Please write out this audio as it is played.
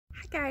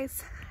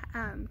guys,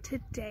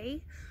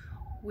 today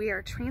we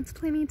are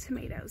transplanting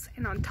tomatoes,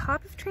 and on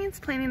top of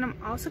transplanting, I'm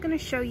also going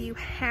to show you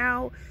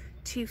how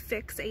to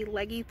fix a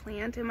leggy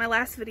plant. In my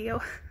last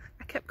video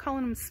I kept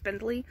calling them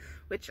spindly,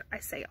 which I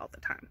say all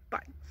the time,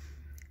 but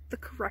the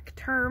correct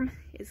term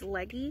is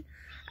leggy.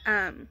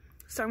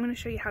 So I'm going to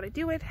show you how to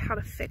do it, how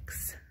to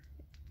fix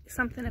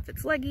something if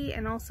it's leggy,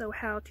 and also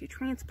how to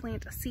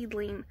transplant a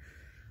seedling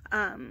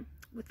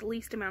with the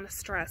least amount of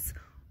stress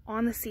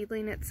on the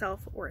seedling itself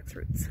or its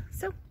roots.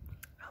 So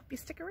I hope you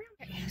stick around.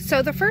 Okay.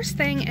 So the first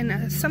thing,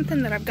 and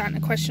something that I've gotten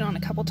a question on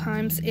a couple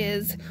times,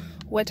 is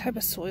what type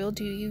of soil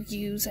do you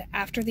use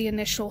after the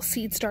initial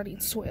seed starting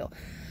soil?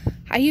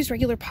 I use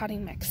regular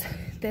potting mix.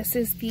 This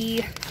is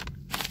the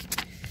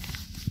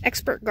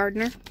Expert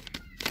Gardener.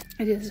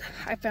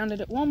 I found it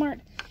at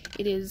Walmart.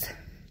 It is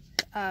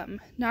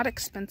not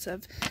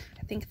expensive.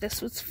 I think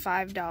this was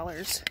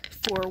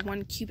 $5 for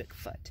 1 cubic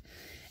foot.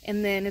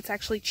 And then it's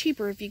actually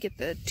cheaper if you get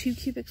the 2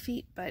 cubic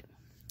feet, but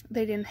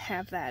they didn't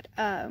have that.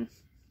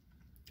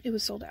 It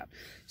was sold out.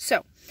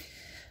 So,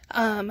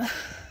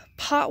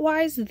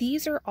 pot-wise,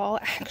 these are all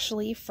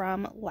actually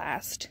from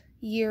last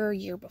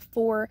year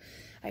before.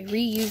 I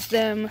reused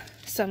them.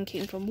 Some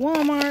came from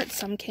Walmart,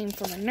 some came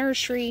from a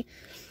nursery.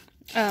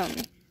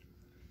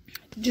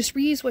 Just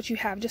reuse what you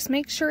have. Just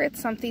make sure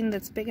it's something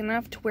that's big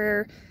enough to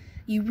where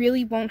you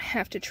really won't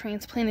have to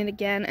transplant it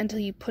again until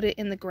you put it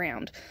in the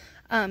ground.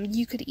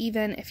 You could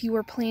even, if you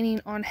were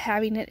planning on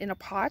having it in a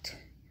pot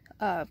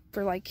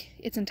for like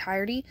its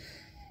entirety,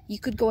 you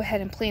could go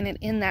ahead and plant it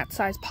in that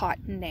size pot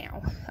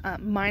now.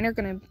 Mine are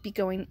going to be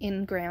going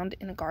in ground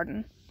in a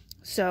garden.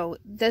 So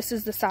this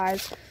is the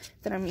size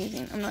that I'm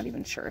using. I'm not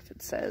even sure if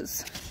it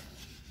says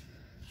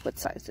what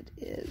size it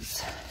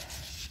is,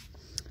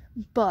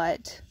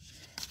 but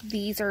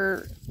these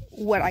are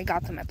what I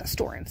got them at the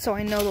store in, so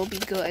I know they'll be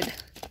good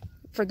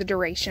for the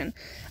duration.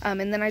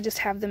 And then I just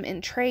have them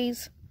in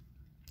trays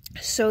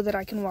so that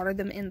I can water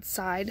them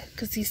inside,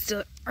 because these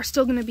are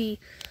still going to be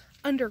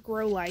under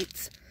grow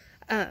lights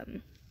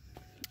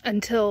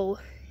until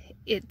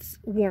it's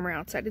warmer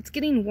outside. It's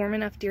getting warm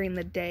enough during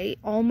the day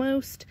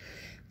almost,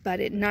 but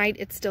at night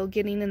it's still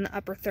getting in the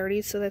upper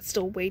 30s, so that's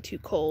still way too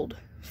cold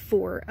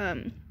for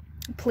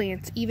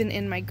plants. Even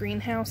in my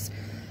greenhouse,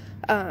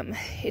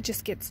 it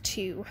just gets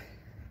too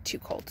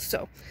cold.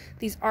 So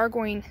these are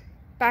going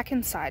back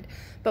inside.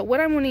 But what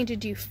I'm wanting to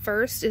do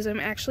first is I'm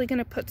actually going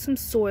to put some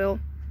soil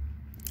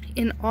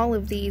in all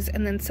of these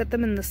and then set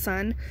them in the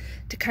sun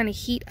to kind of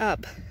heat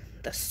up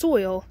the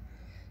soil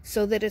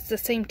so that it's the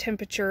same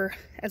temperature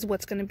as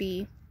what's going to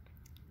be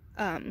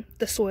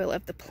the soil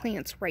of the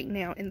plants right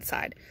now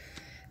inside.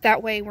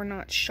 That way we're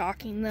not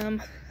shocking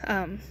them.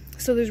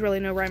 So there's really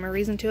no rhyme or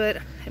reason to it.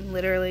 I'm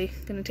literally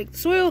going to take the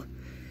soil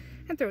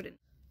and throw it in.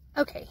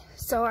 Okay,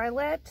 so I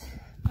let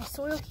my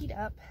soil heat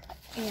up,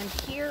 and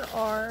here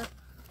are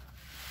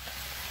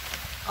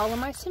all of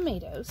my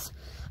tomatoes.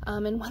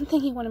 And one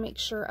thing you want to make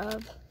sure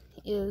of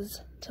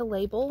is to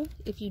label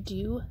if you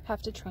do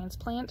have to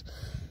transplant,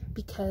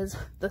 because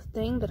the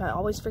thing that I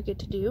always forget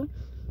to do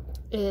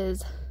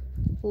is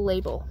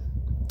label.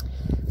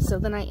 So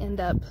then I end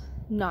up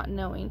not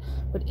knowing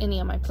what any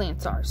of my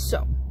plants are.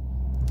 So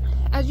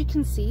as you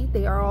can see,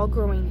 they are all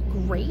growing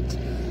great.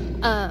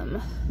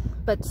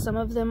 But some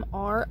of them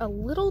are a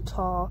little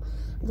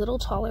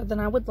taller than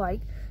I would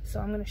like. So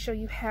I'm going to show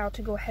you how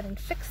to go ahead and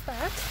fix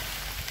that.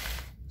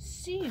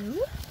 So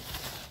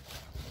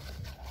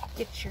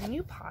get your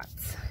new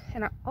pots.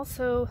 And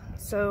so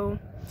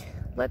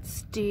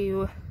let's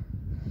do,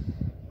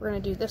 we're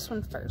going to do this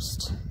one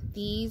first.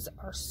 These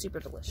are super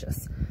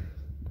delicious.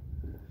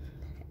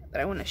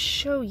 But I want to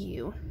show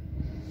you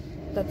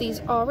that these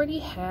already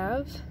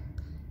have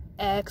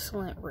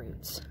excellent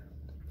roots.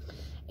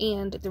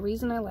 And the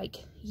reason I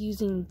like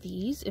using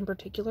these in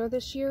particular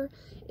this year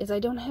is I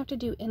don't have to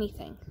do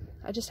anything.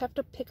 I just have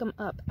to pick them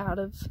up out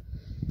of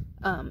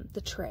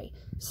the tray.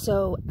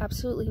 So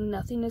absolutely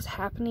nothing is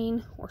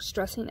happening or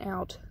stressing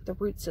out the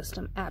root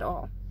system at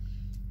all.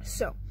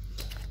 So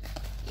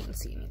you can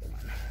see another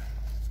one.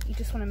 You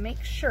just want to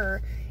make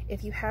sure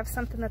if you have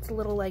something that's a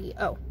little leggy.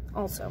 Oh,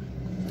 also,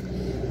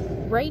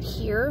 right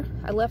here,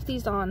 I left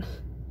these on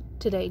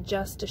today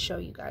just to show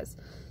you guys.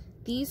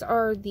 These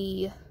are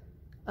the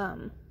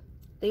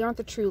they aren't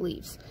the true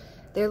leaves.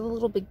 They're the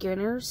little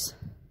beginners.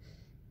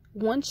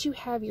 Once you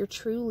have your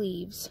true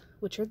leaves,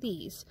 which are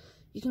these,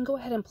 you can go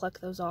ahead and pluck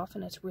those off,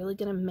 and it's really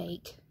going to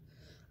make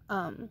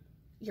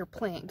your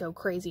plant go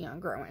crazy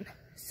on growing.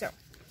 So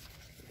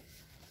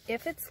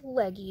if it's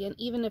leggy, and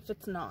even if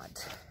it's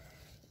not,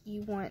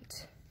 you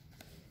want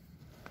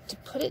to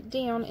put it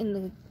down in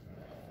the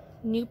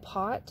new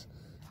pot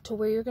to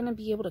where you're going to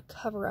be able to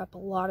cover up a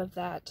lot of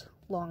that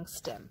long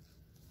stem.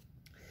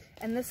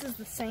 And this is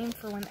the same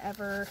for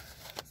whenever,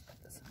 let's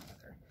put this in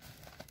order,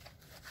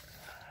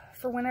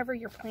 for whenever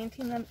you're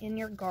planting them in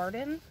your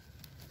garden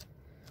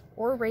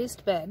or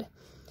raised bed.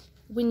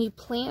 When you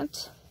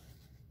plant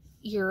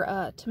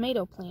your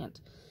tomato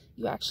plant,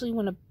 you actually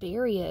want to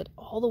bury it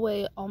all the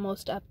way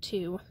almost up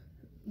to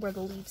where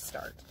the leaves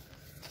start.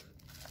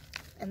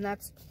 And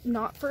that's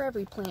not for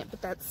every plant,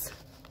 but that's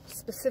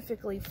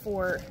specifically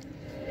for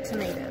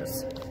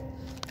tomatoes.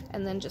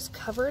 And then just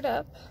cover it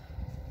up.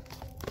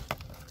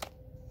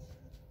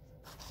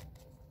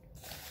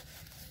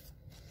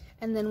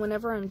 And then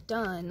whenever I'm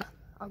done,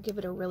 I'll give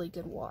it a really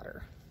good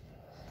water.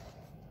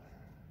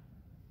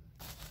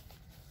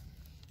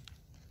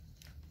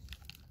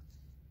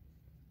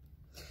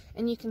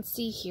 And you can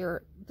see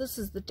here, this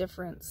is the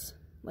difference.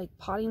 Like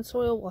potting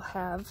soil will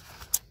have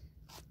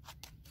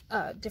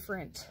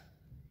different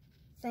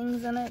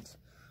things in it,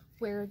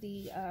 where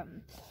the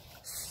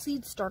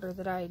seed starter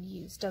that I had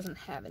used doesn't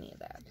have any of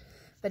that.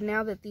 But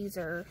now that these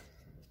are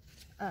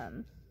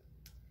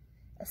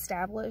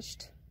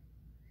established,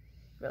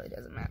 it really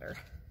doesn't matter.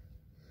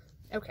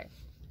 Okay,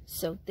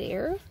 so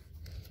there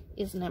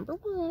is number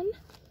 1.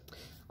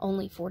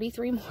 Only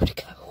 43 more to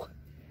go.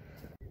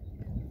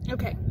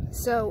 Okay,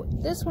 so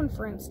this one,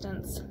 for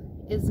instance,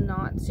 is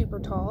not super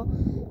tall,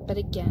 but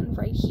again,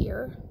 right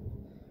here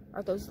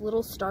are those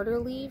little starter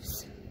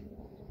leaves.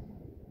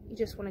 You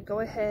just want to go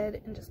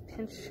ahead and just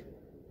pinch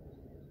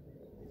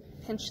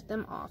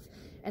them off.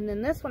 And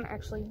then this one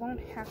actually won't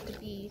have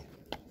to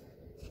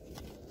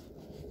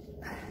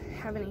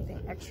have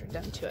anything extra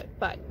done to it,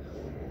 but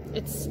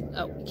it's,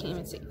 oh, you can't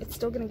even see, it's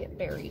still gonna get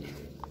buried.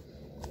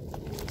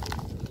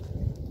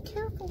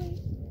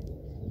 Carefully.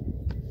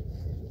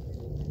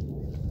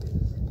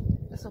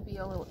 This will be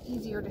a little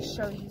easier to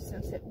show you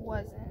since it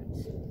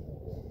wasn't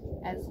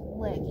as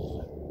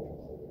leggy.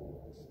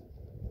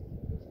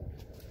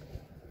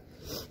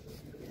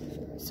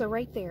 So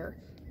right there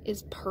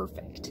is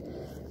perfect.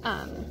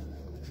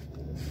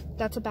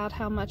 That's about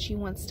how much you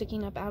want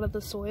sticking up out of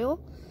the soil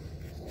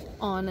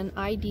on an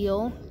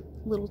ideal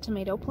little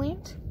tomato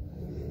plant.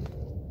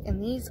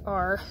 And these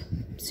are,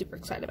 I'm super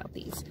excited about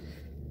these.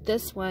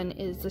 This one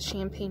is the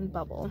champagne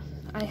bubble.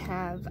 I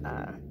have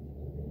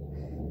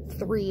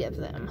 3 of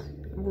them.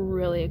 I'm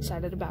really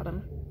excited about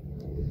them.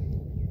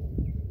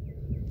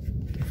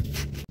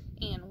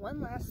 And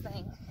one last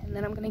thing, and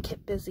then I'm gonna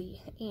get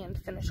busy and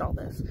finish all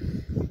this.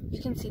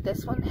 You can see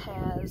this one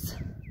has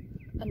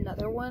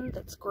another one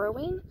that's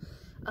growing.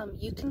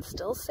 You can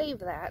still save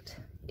that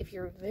if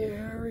you're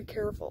very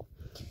careful.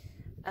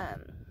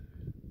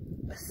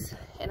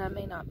 And I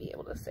may not be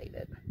able to save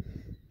it,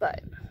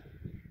 but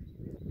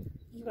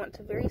you want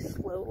to very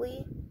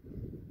slowly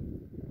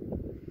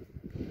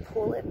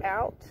pull it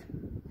out.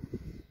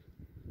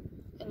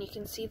 And you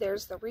can see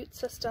there's the root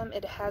system.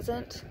 It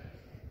hasn't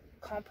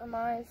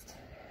compromised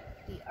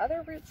the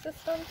other root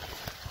system.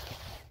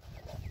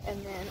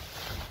 And then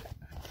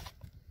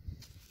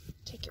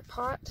take your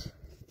pot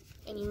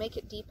and you make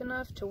it deep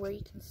enough to where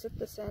you can sit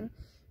this in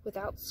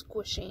without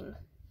squishing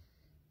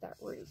that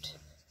root.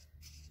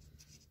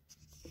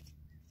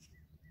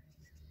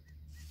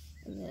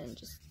 And then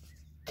just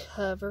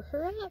cover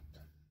her up.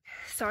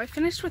 So I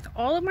finished with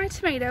all of my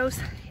tomatoes.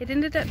 It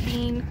ended up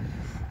being,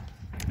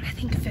 I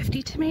think,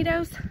 50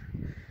 tomatoes.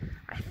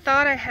 I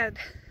thought I had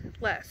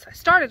less. I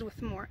started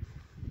with more,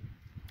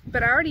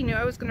 but I already knew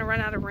I was going to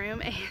run out of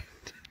room, and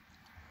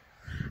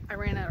I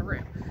ran out of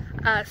room.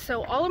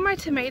 So all of my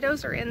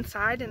tomatoes are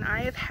inside, and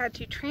I have had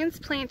to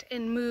transplant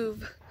and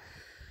move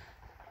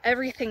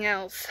everything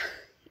else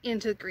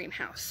into the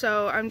greenhouse.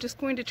 So I'm just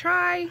going to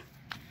try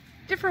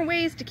different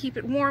ways to keep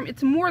it warm.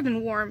 It's more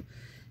than warm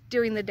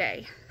during the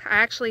day. I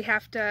actually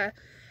have to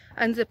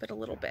unzip it a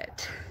little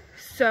bit.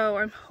 So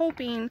I'm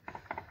hoping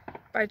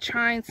by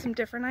trying some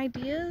different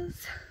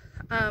ideas,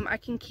 I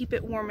can keep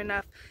it warm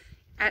enough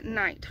at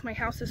night. My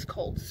house is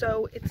cold,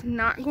 so it's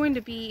not going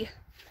to be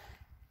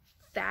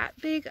that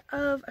big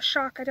of a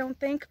shock, I don't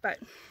think, but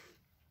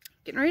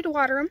getting ready to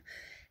water them.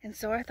 And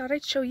so I thought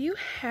I'd show you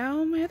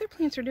how my other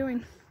plants are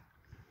doing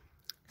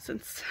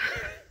since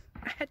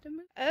I had to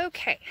move.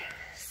 Okay,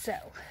 so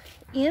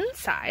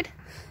inside,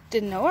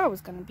 didn't know I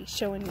was going to be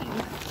showing you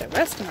the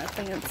rest of my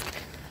plants.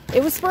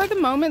 It was spur of the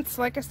moment,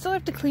 so like I still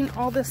have to clean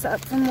all this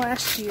up from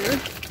last year.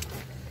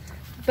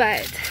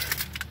 But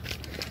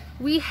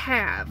we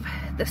have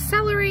the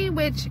celery,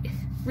 which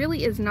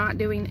really is not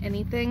doing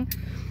anything.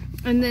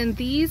 And then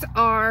these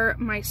are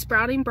my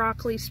sprouting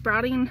broccoli,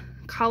 sprouting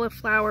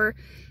cauliflower,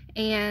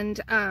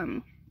 and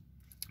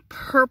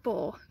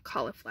purple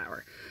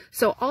cauliflower.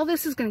 So all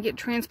this is going to get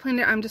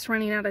transplanted. I'm just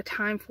running out of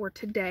time for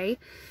today.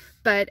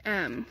 But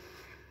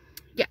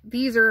yeah,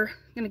 these are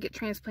going to get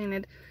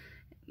transplanted.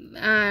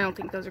 I don't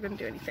think those are going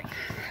to do anything.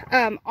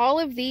 All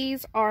of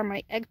these are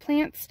my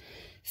eggplants.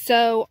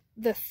 So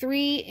the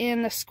 3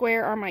 in the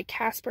square are my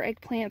Casper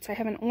eggplants. I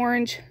have an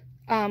orange.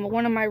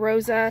 One of my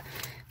Rosa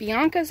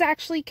Biancas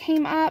actually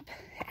came up.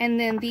 And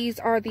then these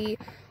are the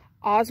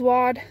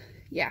Oswald.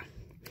 Yeah.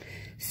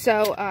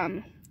 So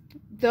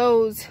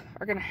those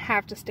are going to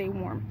have to stay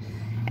warm.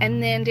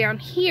 And then down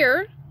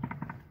here,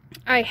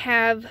 I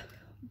have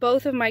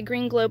both of my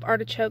green globe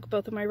artichoke,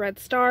 both of my red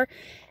star,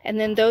 and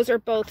then those are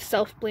both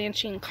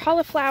self-blanching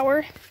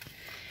cauliflower.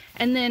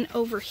 And then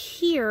over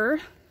here,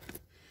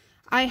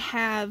 I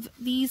have,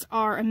 these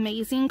are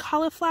amazing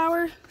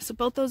cauliflower, so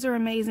both those are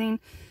amazing.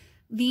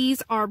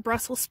 These are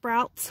Brussels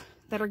sprouts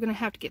that are going to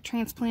have to get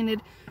transplanted.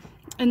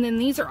 And then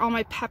these are all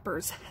my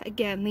peppers.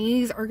 Again,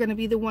 these are going to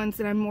be the ones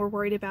that I'm more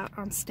worried about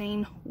on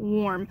staying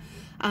warm.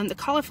 The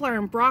cauliflower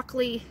and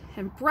broccoli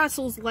and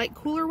Brussels like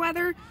cooler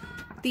weather.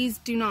 These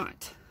do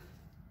not.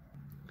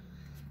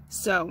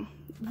 So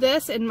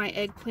this and my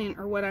eggplant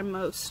are what I'm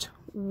most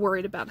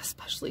worried about,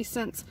 especially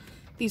since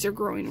these are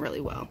growing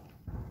really well.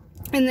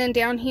 And then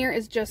down here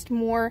is just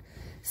more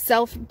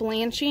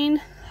self-blanching.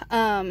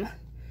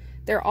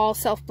 They're all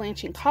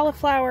self-blanching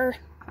cauliflower.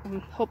 I'm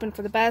hoping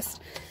for the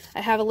best. I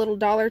have a little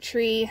Dollar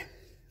Tree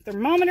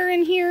thermometer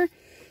in here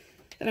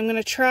that I'm going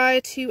to try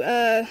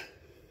to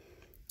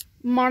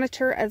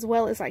monitor as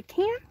well as I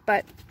can,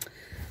 but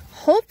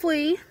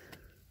hopefully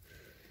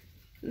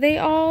they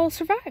all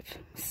survive.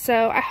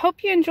 So I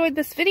hope you enjoyed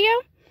this video,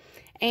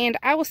 and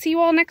I will see you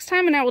all next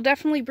time, and I will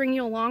definitely bring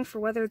you along for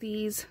whether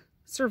these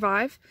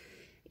survive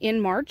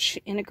in March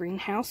in a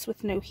greenhouse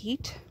with no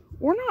heat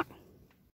or not.